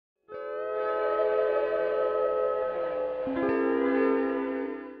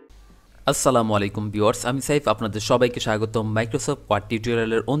আসসালামু আলাইকুম ভিউয়ার্স, আমি সাইফ আপনাদের সবাইকে স্বাগতম মাইক্রোসফট ওয়ার্ড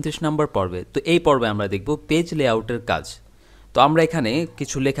টিউটোরিয়ালের 29 নম্বর পর্বে। তো এই পর্বে আমরা দেখব পেজ লেআউটের কাজ। তো আমরা এখানে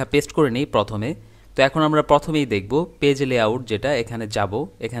কিছু লেখা পেস্ট করে নিই প্রথমে। তো এখন আমরা প্রথমেই দেখব পেজ লেআউট, যেটা এখানে যাব।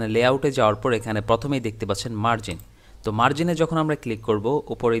 এখানে লেআউটে যাওয়ার পর এখানে প্রথমেই দেখতে পাচ্ছেন মার্জিন। তো মার্জিনে যখন আমরা ক্লিক করব,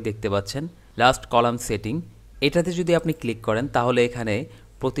 উপরেই দেখতে পাচ্ছেন লাস্ট কলাম সেটিং। এটাতে যদি আপনি ক্লিক করেন তাহলে এখানে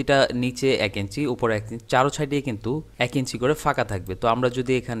প্রতিটা নিচে 1 ইঞ্চি, উপরে 1 ইঞ্চি, চারো সাইডে কিন্তু 1 ইঞ্চি করে ফাঁকা থাকবে। তো আমরা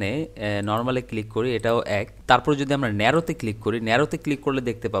যদি এখানে নর্মালে ক্লিক করি, এটাও 1। তারপর যদি আমরা ন্যারোতে ক্লিক করি, ন্যারোতে ক্লিক করলে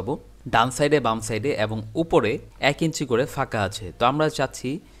দেখতে পাবো ডান সাইডে, বাম সাইডে এবং উপরে 1 ইঞ্চি করে ফাঁকা আছে। তো আমরা চাচ্ছি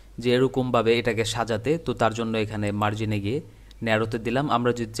যে এরকমভাবে এটাকে সাজাতে। তো তার জন্য এখানে মার্জিনে গিয়ে ন্যারোতে দিলাম।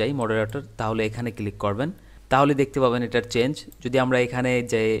 আমরা যদি চাই মডারেটর, তাহলে এখানে ক্লিক করবেন, তাহলে দেখতে পাবেন এটার চেঞ্জ। যদি আমরা এখানে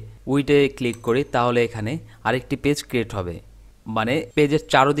যে উইডে ক্লিক করি, তাহলে এখানে আরেকটি পেজ ক্রিয়েট হবে। মানে পেজের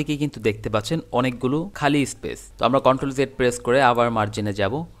চারোদিকে কিন্তু দেখতে পাচ্ছেন অনেকগুলো খালি স্পেস। তো আমরা কন্ট্রোল জেড প্রেস করে আবার মার্জিনে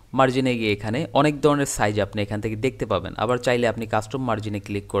যাব। মার্জিনে গিয়ে এখানে অনেক ধরনের সাইজ আপনি এখান থেকে দেখতে পাবেন। আবার চাইলে আপনি কাস্টম মার্জিনে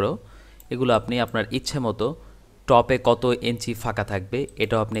ক্লিক করেও এগুলো আপনি আপনার ইচ্ছে মতো, টপে কত ইঞ্চি ফাঁকা থাকবে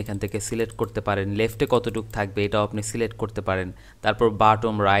এটাও আপনি এখান থেকে সিলেক্ট করতে পারেন, লেফটে কতটুক থাকবে এটাও আপনি সিলেক্ট করতে পারেন, তারপর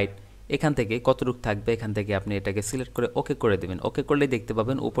বাটম রাইট এখান থেকে কতটুক থাকবে এখান থেকে আপনি এটাকে সিলেক্ট করে ওকে করে দেবেন। ওকে করলে দেখতে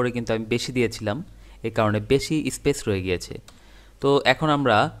পাবেন উপরে কিন্তু আমি বেশি দিয়েছিলাম, এই কারণে বেশি স্পেস রয়ে গিয়েছে। তো এখন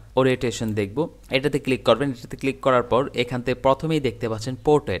আমরা ওরিয়েন্টেশন দেখব। এটাতে ক্লিক করবেন। এটাতে ক্লিক করার পর এখান থেকে প্রথমেই দেখতে পাচ্ছেন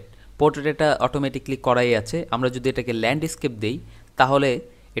পোর্ট্রেট। এটা অটোমেটিকলি করাই আছে। আমরা যদি এটাকে ল্যান্ডস্কেপ দেই তাহলে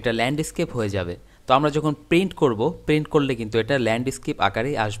এটা ল্যান্ডস্কেপ হয়ে যাবে। তো আমরা যখন প্রিন্ট করব, প্রিন্ট করলে কিন্তু এটা ল্যান্ডস্কেপ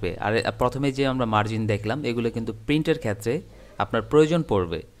আকারেই আসবে। আর প্রথমে যে আমরা মার্জিন দেখলাম, এগুলো কিন্তু প্রিন্টের ক্ষেত্রে আপনার প্রয়োজন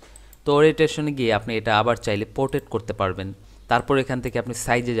পড়বে। তো ওরিয়েন্টেশনে গিয়ে আপনি এটা আবার চাইলে পোর্ট্রেট করতে পারবেন। তারপর এখান থেকে আপনি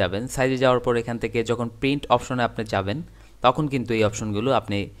সাইজে যাবেন। সাইজে যাওয়ার পর এখান থেকে যখন প্রিন্ট অপশনে আপনি যাবেন, তখন কিন্তু এই অপশনগুলো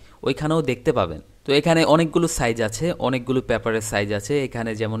আপনি ওইখানেও দেখতে পাবেন। তো এখানে অনেকগুলো সাইজ আছে, অনেকগুলো পেপারের সাইজ আছে।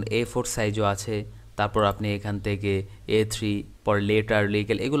 এখানে যেমন A4 সাইজও আছে। তারপর আপনি এখান থেকে A3, পর লেটার,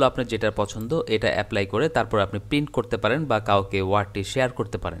 লিগেল, এগুলো আপনার যেটা পছন্দ এটা অ্যাপ্লাই করে তারপর আপনি প্রিন্ট করতে পারেন বা কাউকে ওয়ার্ডটি শেয়ার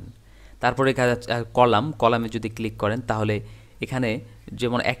করতে পারেন। তারপর এখানে কলামে যদি ক্লিক করেন তাহলে এখানে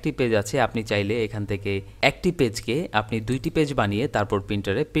যেমন একটি পেজ আছে, আপনি চাইলে এখান থেকে একটি পেজকে আপনি 2টি পেজ বানিয়ে তারপর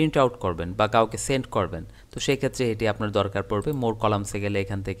প্রিন্টারে প্রিন্ট আউট করবেন বা কাউকে সেন্ড করবেন। তো সেই ক্ষেত্রে এটি আপনার দরকার পড়বে। মোর কলামসে গেলে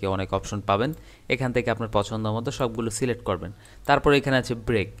এখান থেকে অনেক অপশন পাবেন। এখান থেকে আপনার পছন্দ মতো সবগুলো সিলেক্ট করবেন। তারপর এখানে আছে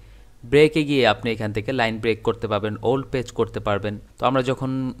ব্রেকে গিয়ে আপনি এখান থেকে লাইন ব্রেক করতে পারবেন, ওল্ড পেজ করতে পারবেন। তো আমরা যখন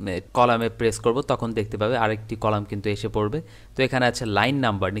কলামে প্রেস করব তখন দেখতে পাবে আরেকটি কলাম কিন্তু এসে পড়বে। তো এখানে আছে লাইন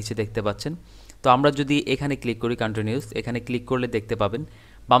নাম্বার, নিচে দেখতে পাচ্ছেন। তো আমরা যদি এখানে ক্লিক করি কন্টিনিউস, এখানে ক্লিক করলে দেখতে পাবেন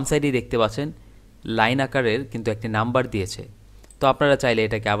বাম সাইডেই দেখতে পাচ্ছেন লাইন আকারের কিন্তু একটি নাম্বার দিয়েছে। তো আপনারা চাইলে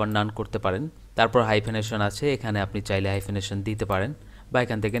এটাকে আবার নান করতে পারেন। তারপর হাইফেনেশন আছে, এখানে আপনি চাইলে হাইফেনেশন দিতে পারেন বা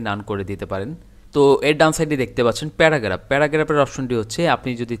এখান থেকে নান করে দিতে পারেন। তো এর ডান সাইডে দেখতে পাচ্ছেন প্যারাগ্রাফের অপশনটি হচ্ছে আপনি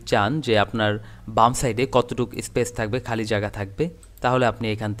যদি চান যে আপনার বাম সাইডে কতটুকু স্পেস থাকবে, খালি জায়গা থাকবে, তাহলে আপনি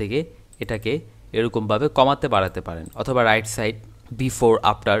এখান থেকে এটাকে এরকমভাবে কমাতে বাড়াতে পারেন। অথবা রাইট সাইড, বিফোর,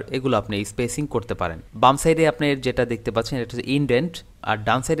 আফটার, এগুলো আপনি স্পেসিং করতে পারেন। বাম সাইডে আপনি যেটা দেখতে পাচ্ছেন এটা হচ্ছে ইনডেন্ট, আর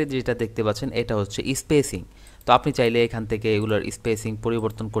ডান সাইডে যেটা দেখতে পাচ্ছেন এটা হচ্ছে স্পেসিং। তো আপনি চাইলে এখান থেকে এগুলোর স্পেসিং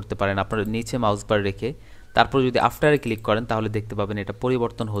পরিবর্তন করতে পারেন আপনার নিচে মাউস বার রেখে। তারপর যদি আফটারে ক্লিক করেন তাহলে দেখতে পাবেন এটা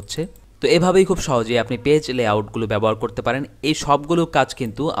পরিবর্তন হচ্ছে। তো এভাবেই খুব সহজেই আপনি পেজ লেআউটগুলো ব্যবহার করতে পারেন। এই সবগুলো কাজ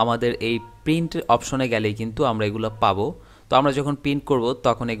কিন্তু আমাদের এই প্রিন্ট অপশনে গেলেই কিন্তু আমরা এগুলো পাবো। তো আমরা যখন প্রিন্ট করব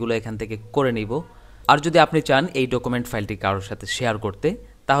তখন এগুলো এখান থেকে করে নিব। আর যদি আপনি চান এই ডকুমেন্ট ফাইলটি কারোর সাথে শেয়ার করতে,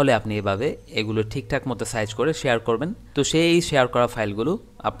 তাহলে আপনি এভাবে এগুলো ঠিকঠাক মতো সাইজ করে শেয়ার করবেন। তো সেই শেয়ার করা ফাইলগুলো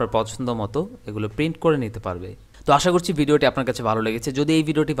আপনার পছন্দ মতো এগুলো প্রিন্ট করে নিতে পারবে। তো আশা করছি ভিডিওটি আপনার কাছে ভালো লেগেছে। যদি এই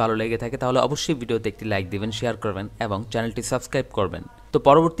ভিডিওটি ভালো লেগে থাকে তাহলে অবশ্যই ভিডিওতে একটি লাইক দিবেন, শেয়ার করবেন এবং চ্যানেলটি সাবস্ক্রাইব করবেন। তো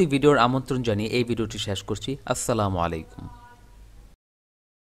পরবর্তী ভিডিওর আমন্ত্রণ জানিয়ে এই ভিডিওটি শেষ করছি। আসসালামু আলাইকুম।